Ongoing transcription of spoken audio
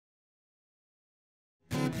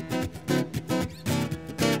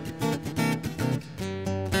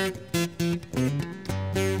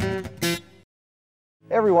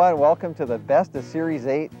everyone, welcome to the best of Series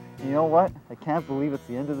 8. You know what? I can't believe it's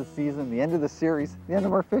the end of the season, the end of the series, the end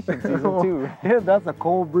of our fishing season too. Yeah, that's a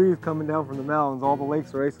cold breeze coming down from the mountains. All the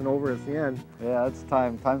lakes are icing over at the end. Yeah, it's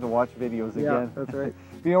time to watch videos again. Yeah, that's right.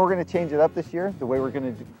 You know we're going to change it up this year, the way we're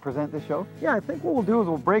going to present the show? Yeah, I think what we'll do is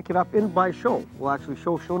we'll break it up in by show. We'll actually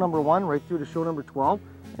show number 1 right through to show number 12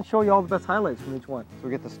 and show you all the best highlights from each one. So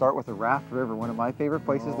we get to start with the Raft River, one of my favorite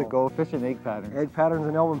places to go fishing egg patterns. Egg patterns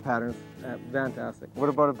and elvin patterns, fantastic. What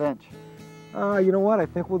about a bench? You know what, I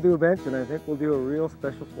think we'll do a bench, and I think we'll do a real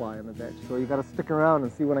special fly on the bench. So you got to stick around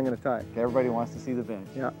and see what I'm going to tie. Okay, everybody wants to see the bench.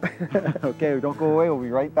 Yeah. Okay, don't go away. We'll be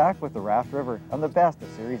right back with the Raft River on the best of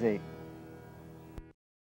Series 8.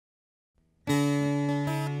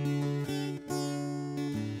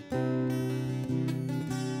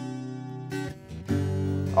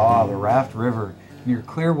 The Raft River near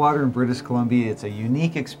Clearwater in British Columbia. It's a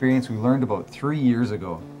unique experience we learned about 3 years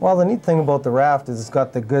ago. Well, the neat thing about the raft is it's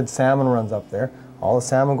got the good salmon runs up there. All the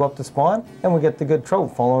salmon go up to spawn, and we get the good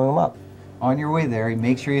trout following them up. On your way there,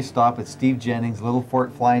 make sure you stop at Steve Jennings' Little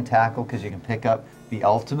Fort Flying Tackle, because you can pick up the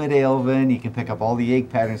ultimate Alvin, you can pick up all the egg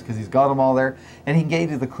patterns because he's got them all there, and he can get you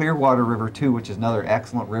to the Clearwater River too, which is another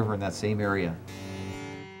excellent river in that same area.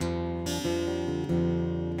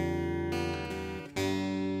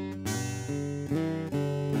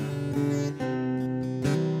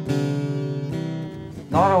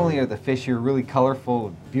 Not only are the fish here really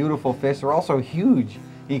colorful, beautiful fish, they're also huge.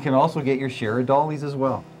 You can also get your share of dollies as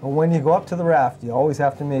well. Well, when you go up to the raft, you always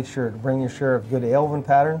have to make sure to bring your share of good Alvin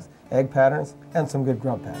patterns, egg patterns, and some good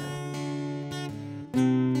grunt patterns.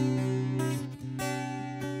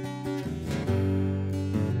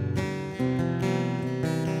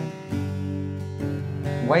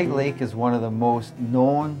 White Lake is one of the most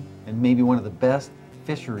known and maybe one of the best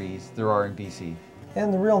fisheries there are in BC.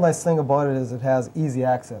 And the real nice thing about it is it has easy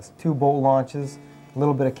access. 2 boat launches, a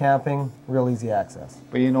little bit of camping, real easy access.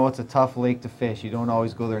 But you know, it's a tough lake to fish. You don't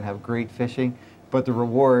always go there and have great fishing, but the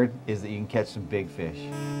reward is that you can catch some big fish.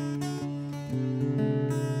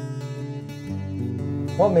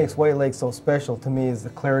 What makes White Lake so special to me is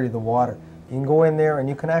the clarity of the water. You can go in there and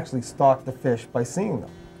you can actually stalk the fish by seeing them.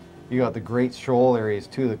 You got the great shoal areas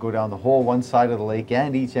too that go down the whole one side of the lake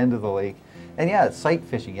and each end of the lake. And yeah, it's sight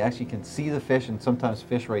fishing. You actually can see the fish and sometimes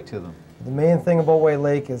fish right to them. The main thing about White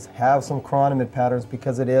Lake is have some chironomid patterns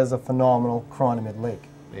because it is a phenomenal chironomid lake.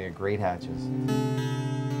 They have great hatches.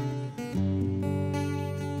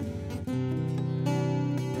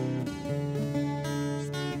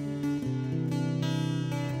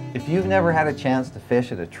 If you've never had a chance to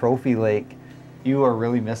fish at a trophy lake, you are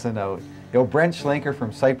really missing out. You know, Brent Schlenker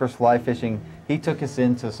from Cypress Fly Fishing, he took us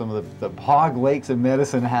into some of the hog lakes in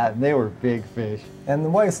Medicine Hat, and they were big fish. And the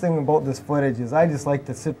nice thing about this footage is I just like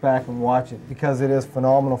to sit back and watch it because it is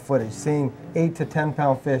phenomenal footage. Seeing 8 to 10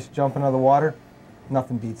 pound fish jumping out of the water,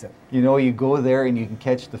 nothing beats it. You know, you go there and you can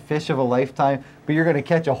catch the fish of a lifetime, but you're going to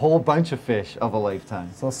catch a whole bunch of fish of a lifetime.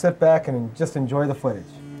 So sit back and just enjoy the footage.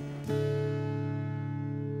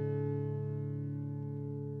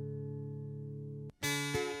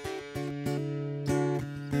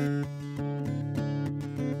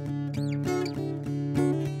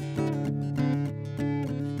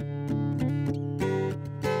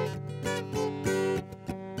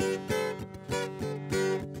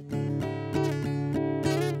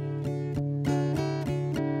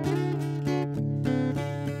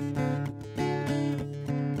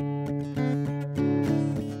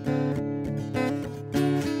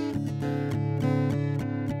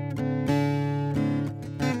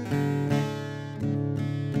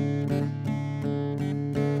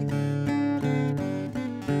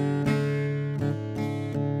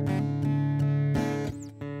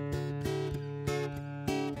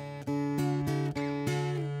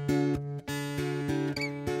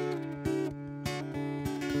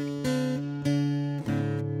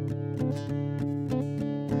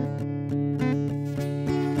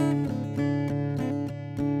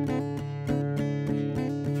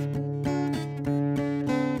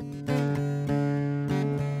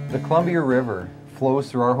 The Columbia River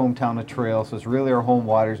flows through our hometown of Trail, so it's really our home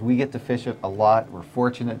waters. We get to fish it a lot. We're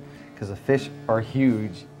fortunate because the fish are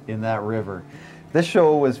huge in that river. This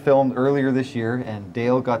show was filmed earlier this year, and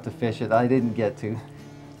Dale got to fish it. I didn't get to.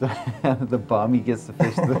 The bum, he gets to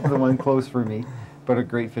fish the one close for me, but a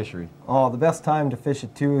great fishery. Oh, the best time to fish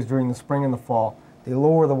it too is during the spring and the fall. They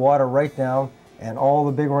lower the water right down, and all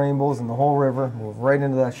the big rainbows in the whole river move right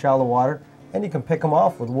into that shallow water, and you can pick them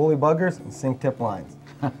off with woolly buggers and sink tip lines.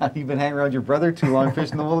 You've been hanging around your brother too long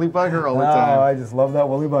fishing the woolly bugger all the time. Oh, I just love that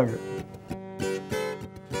woolly bugger.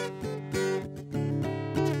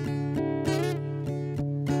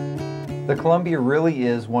 The The Columbia really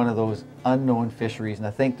is one of those unknown fisheries, and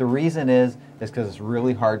I think the reason is because it's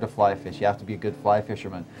really hard to fly fish. You have to be a good fly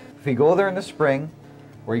fisherman. If you go there in the spring,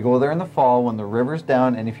 or you go there in the fall when the river's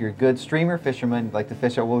down, and if you're a good streamer fisherman, like to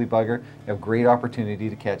fish at woolly bugger, you have great opportunity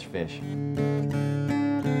to catch fish.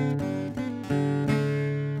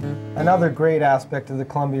 Another great aspect of the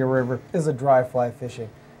Columbia River is the dry fly fishing.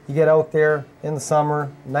 You get out there in the summer,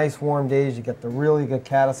 nice warm days, you get the really good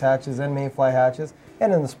caddis hatches and mayfly hatches,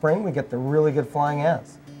 and in the spring we get the really good flying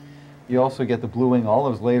ants. You also get the blue wing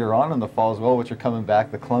olives later on in the fall as well, which are coming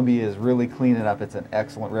back. The Columbia is really cleaning up. It's an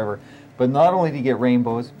excellent river. But not only do you get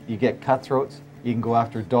rainbows, you get cutthroats, you can go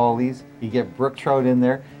after dollies, you get brook trout in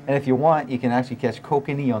there, and if you want, you can actually catch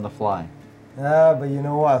kokanee on the fly. But you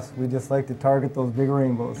know us, we just like to target those big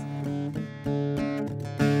rainbows.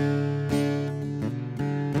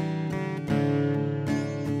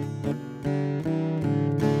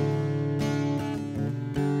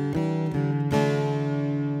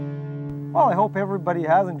 Well, I hope everybody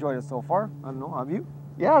has enjoyed it so far. I don't know, have you?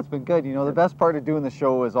 Yeah, it's been good. You know, the best part of doing the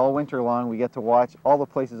show is all winter long we get to watch all the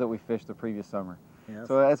places that we fished the previous summer. Yes.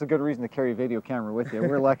 So that's a good reason to carry a video camera with you.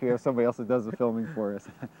 We're lucky to have somebody else that does the filming for us.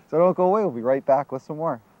 So don't go away, we'll be right back with some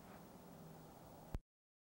more.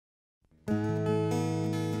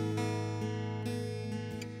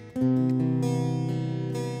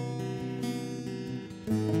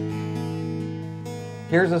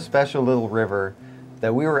 Here's a special little river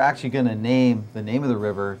that we were actually going to name the name of the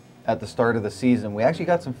river at the start of the season. We actually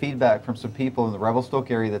got some feedback from some people in the Revelstoke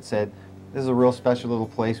area that said, this is a real special little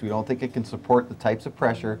place. We don't think it can support the types of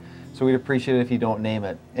pressure, so we'd appreciate it if you don't name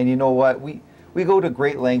it. And you know what? We go to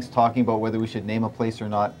great lengths talking about whether we should name a place or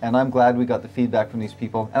not, and I'm glad we got the feedback from these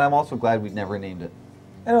people, and I'm also glad we'd never named it.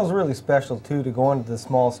 And it was really special too to go into the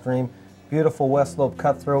small stream. Beautiful West Slope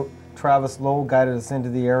cutthroat. Travis Lowe guided us into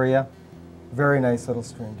the area. Very nice little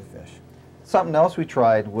stream to fish. Something else we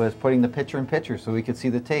tried was putting the picture-in-picture so we could see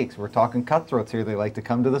the takes. We're talking cutthroats here. They like to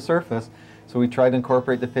come to the surface. So we tried to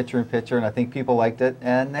incorporate the picture-in-picture, and I think people liked it.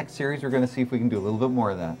 And next series, we're going to see if we can do a little bit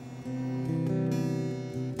more of that.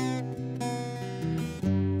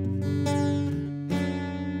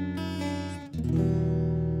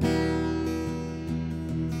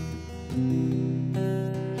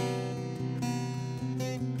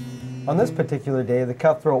 On this particular day, the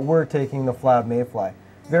cutthroat were taking the flab mayfly.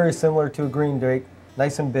 Very similar to a green drake,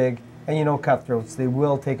 nice and big, and you know cutthroats, they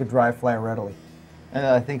will take a dry fly readily. And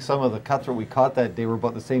I think some of the cutthroat we caught that day were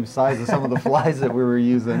about the same size as some of the flies that we were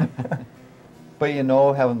using. But you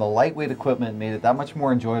know, having the lightweight equipment made it that much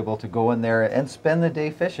more enjoyable to go in there and spend the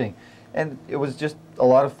day fishing. And it was just a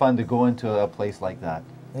lot of fun to go into a place like that.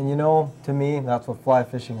 And you know, to me, that's what fly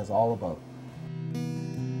fishing is all about.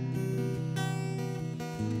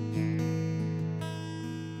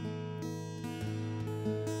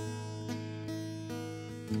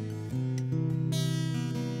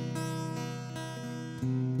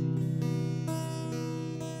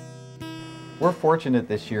 We're fortunate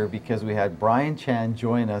this year because we had Brian Chan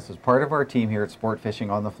join us as part of our team here at Sport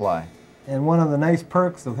Fishing on the Fly. And one of the nice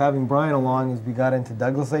perks of having Brian along is we got into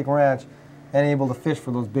Douglas Lake Ranch and able to fish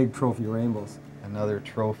for those big trophy rainbows. Another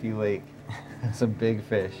trophy lake, some big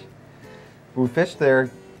fish. We fished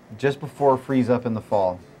there just before freeze up in the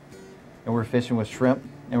fall. And we're fishing with shrimp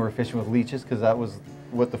and we're fishing with leeches because that was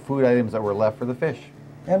what the food items that were left for the fish.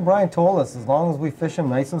 And Brian told us as long as we fish them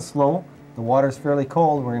nice and slow, the water's fairly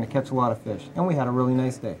cold, we're going to catch a lot of fish. And we had a really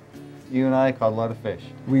nice day. You and I caught a lot of fish.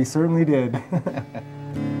 We certainly did.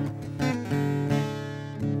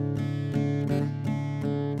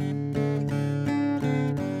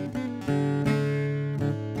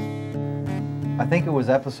 I think it was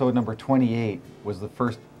episode number 28 was the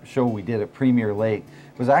first show we did at Premier Lake.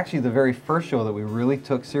 It was actually the very first show that we really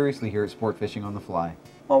took seriously here at Sport Fishing on the Fly.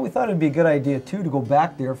 Well, we thought it'd be a good idea too to go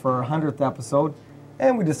back there for our 100th episode.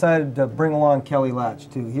 And we decided to bring along Kelly Latch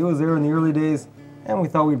too. He was there in the early days, and we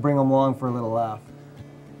thought we'd bring him along for a little laugh.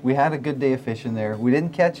 We had a good day of fishing there. We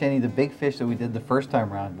didn't catch any of the big fish that we did the first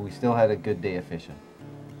time around, but we still had a good day of fishing.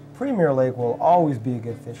 Premier Lake will always be a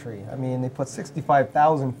good fishery. I mean, they put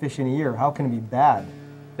 65,000 fish in a year. How can it be bad?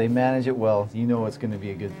 They manage it well. You know it's going to be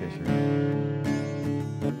a good fishery.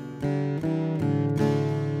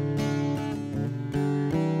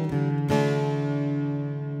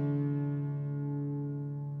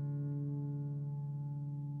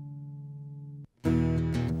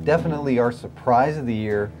 Definitely our surprise of the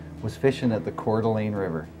year was fishing at the Coeur d'Alene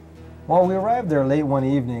River. Well, we arrived there late one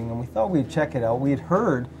evening and we thought we'd check it out. We'd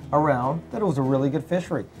heard around that it was a really good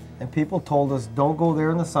fishery, and people told us don't go there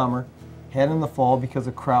in the summer, head in the fall because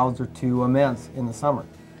the crowds are too immense in the summer.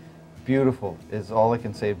 beautiful is all I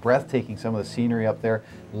can say. Breathtaking, some of the scenery up there.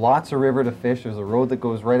 Lots of river to fish. There's a road that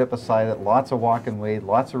goes right up beside it. Lots of walking way.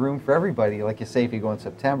 Lots of room for everybody. Like you say, if you go in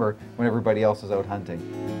September when everybody else is out hunting.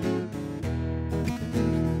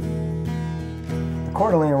 The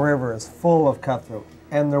Coeur d'Alene River is full of cutthroat,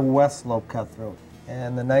 and they're West Slope cutthroat.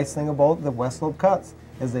 And the nice thing about the West Slope cuts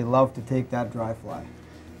is they love to take that dry fly.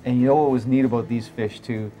 And you know what was neat about these fish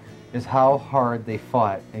too, is how hard they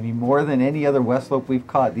fought. I mean, more than any other West Slope we've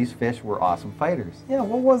caught, these fish were awesome fighters. Yeah,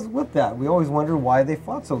 what was with that? We always wondered why they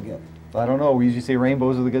fought so good. I don't know, we usually say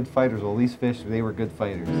rainbows are the good fighters. Well, these fish, they were good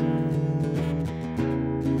fighters.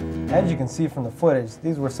 As you can see from the footage,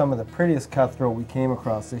 these were some of the prettiest cutthroat we came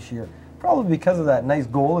across this year, probably because of that nice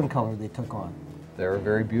golden color they took on. They're a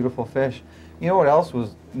very beautiful fish. You know what else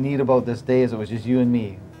was neat about this day is it was just you and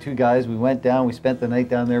me. Two guys, we went down, we spent the night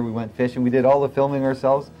down there, we went fishing, we did all the filming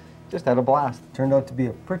ourselves. Just had a blast. Turned out to be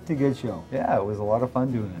a pretty good show. Yeah, it was a lot of fun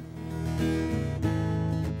doing it.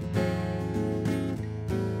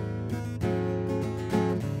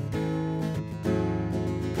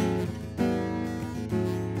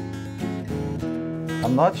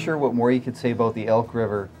 I'm not sure what more you could say about the Elk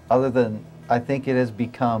River other than I think it has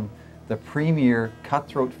become the premier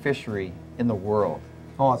cutthroat fishery in the world.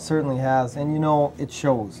 Oh, it certainly has, and you know, it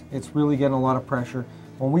shows. It's really getting a lot of pressure.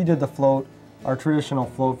 When we did the float, our traditional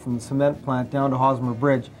float from the cement plant down to Hosmer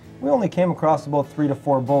Bridge, we only came across about 3 to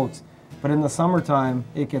 4 boats, but in the summertime,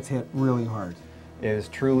 it gets hit really hard. It is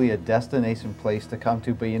truly a destination place to come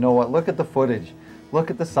to, but you know what? Look at the footage.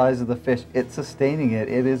 Look at the size of the fish. It's sustaining it.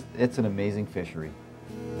 It's an amazing fishery.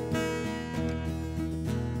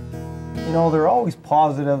 You know, there are always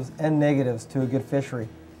positives and negatives to a good fishery.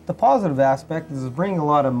 The positive aspect is bringing a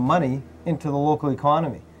lot of money into the local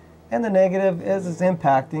economy. And the negative is it's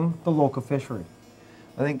impacting the local fishery.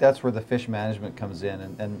 I think that's where the fish management comes in,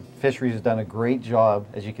 and fisheries has done a great job,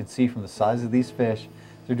 as you can see from the size of these fish.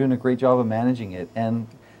 They're doing a great job of managing it, and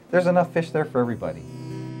there's enough fish there for everybody.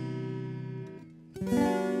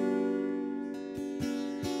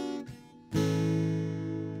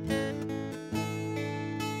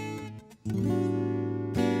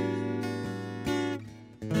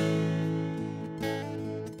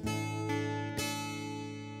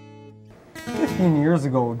 15 years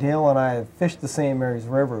ago, Dale and I fished the St. Mary's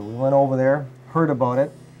River. We went over there, heard about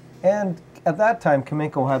it, and at that time,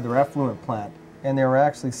 Cominco had their effluent plant, and they were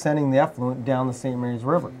actually sending the effluent down the St. Mary's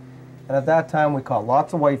River. And at that time, we caught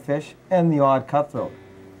lots of whitefish and the odd cutthroat.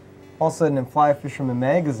 All of a sudden, in Fly Fisherman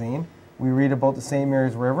magazine, we read about the St.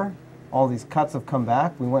 Mary's River. All these cuts have come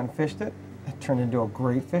back. We went and fished it. It turned into a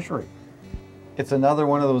great fishery. It's another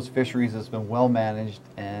one of those fisheries that's been well managed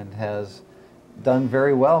and has done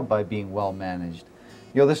very well by being well managed.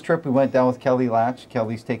 You know, this trip we went down with Kelly Latch.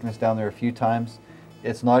 Kelly's taken us down there a few times.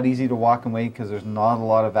 It's not easy to walk and wade because there's not a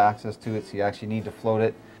lot of access to it, so you actually need to float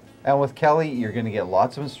it. And with Kelly, you're going to get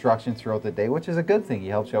lots of instruction throughout the day, which is a good thing. He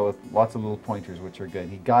helps you out with lots of little pointers, which are good.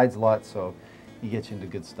 He guides a lot, so he gets you into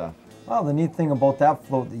good stuff. Well, the neat thing about that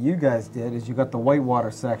float that you guys did is you got the whitewater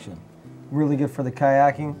section. Really good for the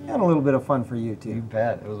kayaking and a little bit of fun for you too. You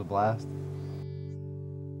bet. It was a blast.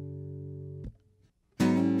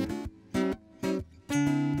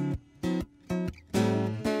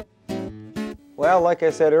 Well, like I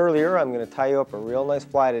said earlier, I'm going to tie you up a real nice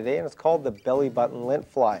fly today, and it's called the belly button lint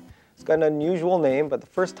fly. It's got an unusual name, but the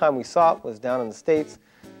first time we saw it was down in the States.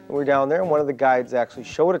 And we were down there, and one of the guides actually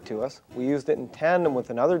showed it to us. We used it in tandem with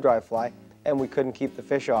another dry fly, and we couldn't keep the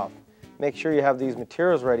fish off. Make sure you have these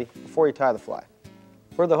materials ready before you tie the fly.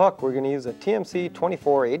 For the hook, we're going to use a TMC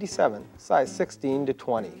 2487, size 16 to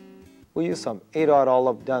 20. We'll use some 8/0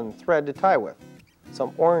 olive dun thread to tie with,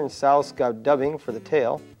 some orange sow scud dubbing for the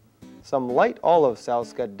tail, some light olive sow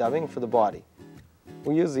scud dubbing for the body.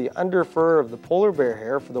 We'll use the under fur of the polar bear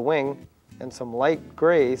hair for the wing, and some light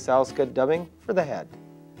gray sow scud dubbing for the head.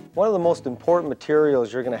 One of the most important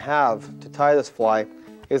materials you're going to have to tie this fly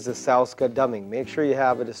is the sow scud dubbing. Make sure you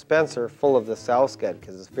have a dispenser full of the sow scud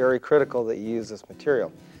because it's very critical that you use this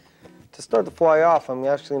material. To start the fly off, I'm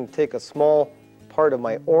actually going to take a small part of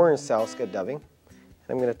my orange sow scud dubbing, and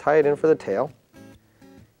I'm going to tie it in for the tail.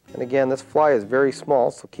 And again, this fly is very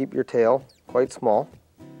small, so keep your tail quite small.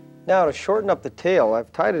 Now to shorten up the tail,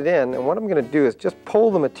 I've tied it in, and what I'm going to do is just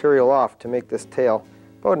pull the material off to make this tail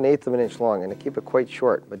about 1/8 of an inch long, and to keep it quite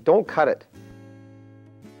short, but don't cut it.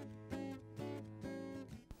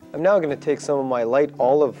 I'm now going to take some of my light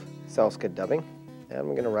olive sow scud dubbing, and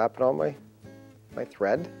I'm going to wrap it on my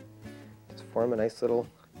thread. Just form a nice little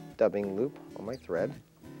dubbing loop on my thread,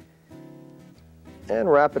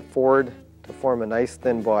 and wrap it forward to form a nice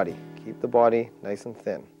thin body. Keep the body nice and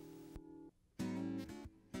thin.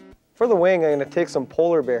 For the wing, I'm going to take some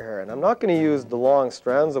polar bear hair, and I'm not going to use the long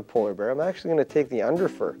strands of polar bear. I'm actually going to take the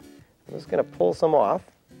underfur. I'm just going to pull some off.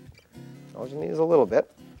 All you need is a little bit.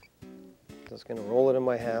 Just going to roll it in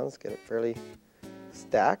my hands, get it fairly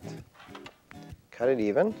stacked, cut it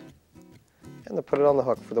even, and then put it on the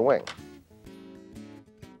hook for the wing.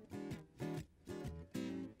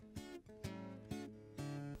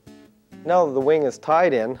 Now that the wing is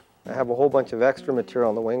tied in, I have a whole bunch of extra material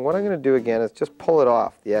on the wing. What I'm going to do again is just pull it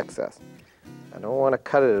off, the excess. I don't want to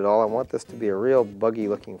cut it at all. I want this to be a real buggy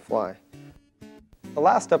looking fly. The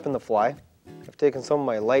last step in the fly, I've taken some of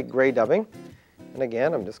my light gray dubbing, and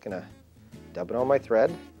again I'm just going to dub it on my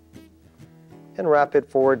thread and wrap it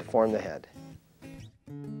forward to form the head.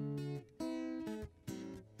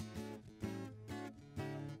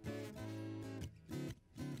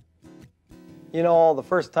 You know, the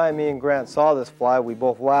first time me and Grant saw this fly, we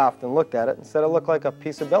both laughed and looked at it and said it looked like a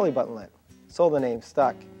piece of belly button lint. So the name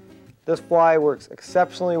stuck. This fly works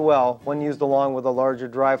exceptionally well when used along with a larger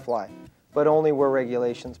dry fly, but only where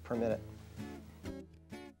regulations permit it.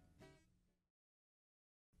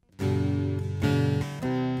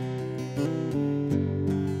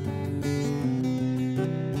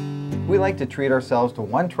 We like to treat ourselves to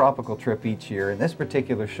one tropical trip each year. In this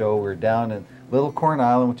particular show, we're down in Little Corn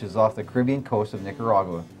Island, which is off the Caribbean coast of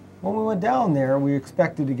Nicaragua. When we went down there, we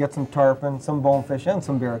expected to get some tarpon, some bonefish, and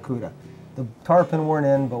some barracuda. The tarpon weren't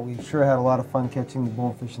in, but we sure had a lot of fun catching the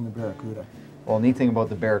bonefish and the barracuda. Well, the neat thing about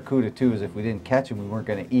the barracuda, too, is if we didn't catch them, we weren't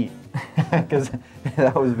going to eat. Because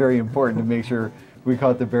that was very important to make sure we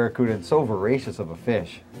caught the barracuda. It's so voracious of a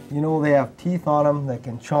fish. You know, they have teeth on them that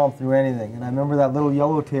can chomp through anything. And I remember that little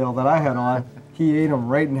yellowtail that I had on, he ate them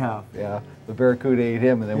right in half. Yeah, the barracuda ate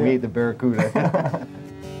him, and then we ate the barracuda.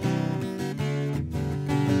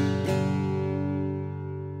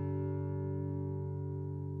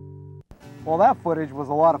 Well, that footage was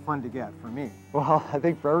a lot of fun to get for me. Well, I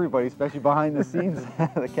think for everybody, especially behind the scenes,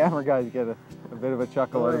 the camera guys get a bit of a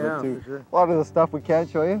chuckle out of it too. Sure. A lot of the stuff we can't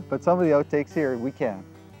show you, but some of the outtakes here we can.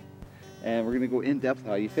 And we're going to go in depth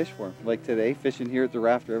how you fish for them. Like today, fishing here at the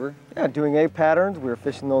Raft River. Yeah, doing A patterns. We were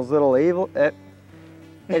fishing those little Brent,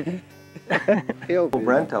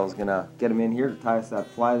 I was going to get him in here to tie us that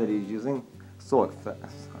fly that he's using. Okay,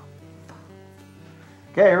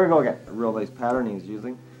 here we go again. A real nice pattern he's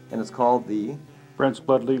using. And it's called the Brent's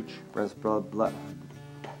Blood Leech. Brent's Blood. We'll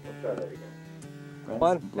try that again.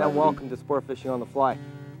 Fun and welcome to Sport Fishing on the Fly.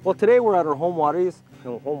 Well, today we're at our home wateries.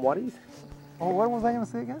 Oh, what was I going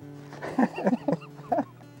to say again?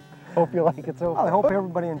 Hope you like it so far. Well, I hope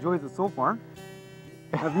everybody enjoys it so far.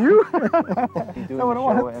 Have you? Doing the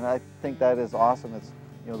show, and I think that is awesome. It's,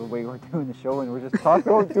 you know, the way we're doing the show, and we're just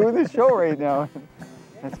talking about doing the show right now.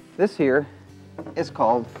 This here is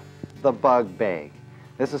called the bug bag.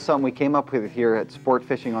 This is something we came up with here at Sport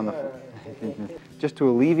Fishing on the just to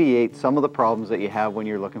alleviate some of the problems that you have when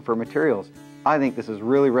you're looking for materials. I think this is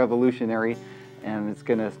really revolutionary, and it's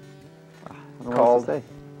going to called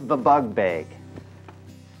the bug bag.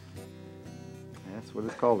 That's what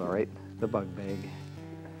it's called, all right, the bug bag.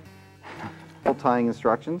 Tying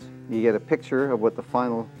instructions. You get a picture of what the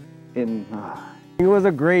final It was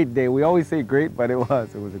a great day. We always say great, but it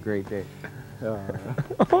was a great day.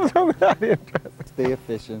 I'm not interested. Stay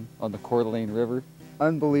fishing on the Coeur d'Alene River.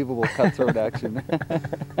 Unbelievable cutthroat action.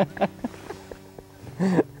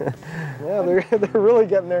 Yeah, they're really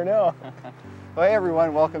getting there now. Hi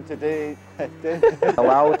everyone, welcome to day.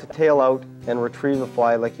 Allow it to tail out and retrieve the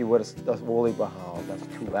fly like you would a woolly bugger. Oh, that's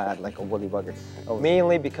too bad, like a woolly bugger.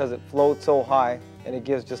 Mainly because it floats so high and it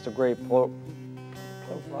gives just a great float.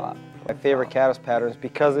 My favorite caddis pattern is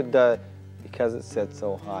because it sits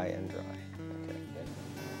so high and dry. Okay.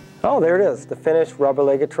 Oh, there it is, the finished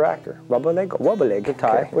rubber-legged tractor. Rubber-legged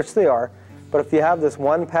tie, which they are. But if you have this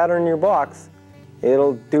one pattern in your box,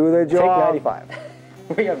 it'll do the job. Take 95.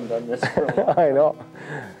 We haven't done this for a while. I know.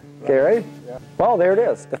 Okay, ready? Yeah. Well, there it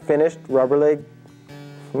is, the finished rubber leg.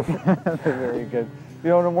 Very good. You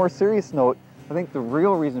know, on a more serious note, I think the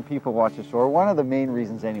real reason people watch the show, or one of the main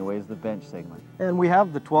reasons anyway, is the bench segment. And we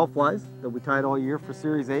have the 12 flies that we tied all year for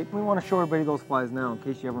Series 8. We want to show everybody those flies now in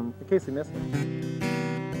case they missed them.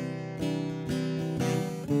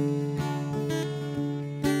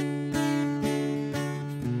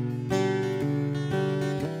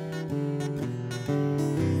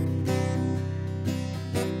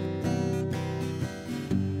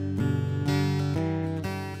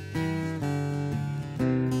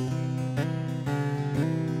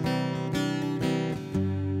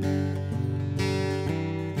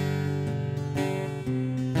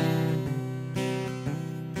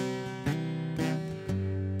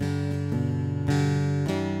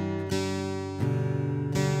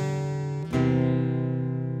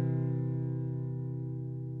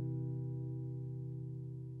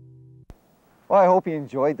 Well, I hope you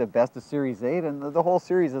enjoyed the Best of Series 8 and the whole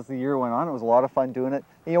series as the year went on. It was a lot of fun doing it.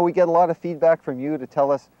 You know, we get a lot of feedback from you to tell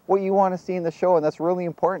us what you want to see in the show, and that's really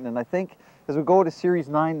important. And I think as we go to Series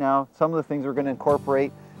 9 now, some of the things we're going to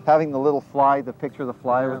incorporate, having the little fly, the picture of the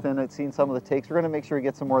fly within it, seeing some of the takes, we're going to make sure we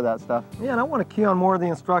get some more of that stuff. Yeah, and I want to key on more of the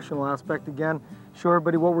instructional aspect again, show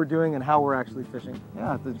everybody what we're doing and how we're actually fishing.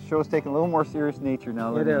 Yeah, the show's taking a little more serious nature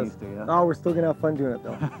now than it used to. Yeah. Oh, we're still going to have fun doing it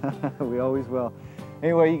though. We always will.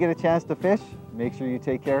 Anyway, you get a chance to fish, make sure you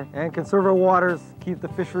take care. And conserve our waters, keep the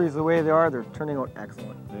fisheries the way they are. They're turning out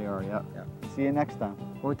excellent. They are, yeah. See you next time.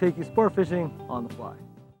 When we take you sport fishing on the fly.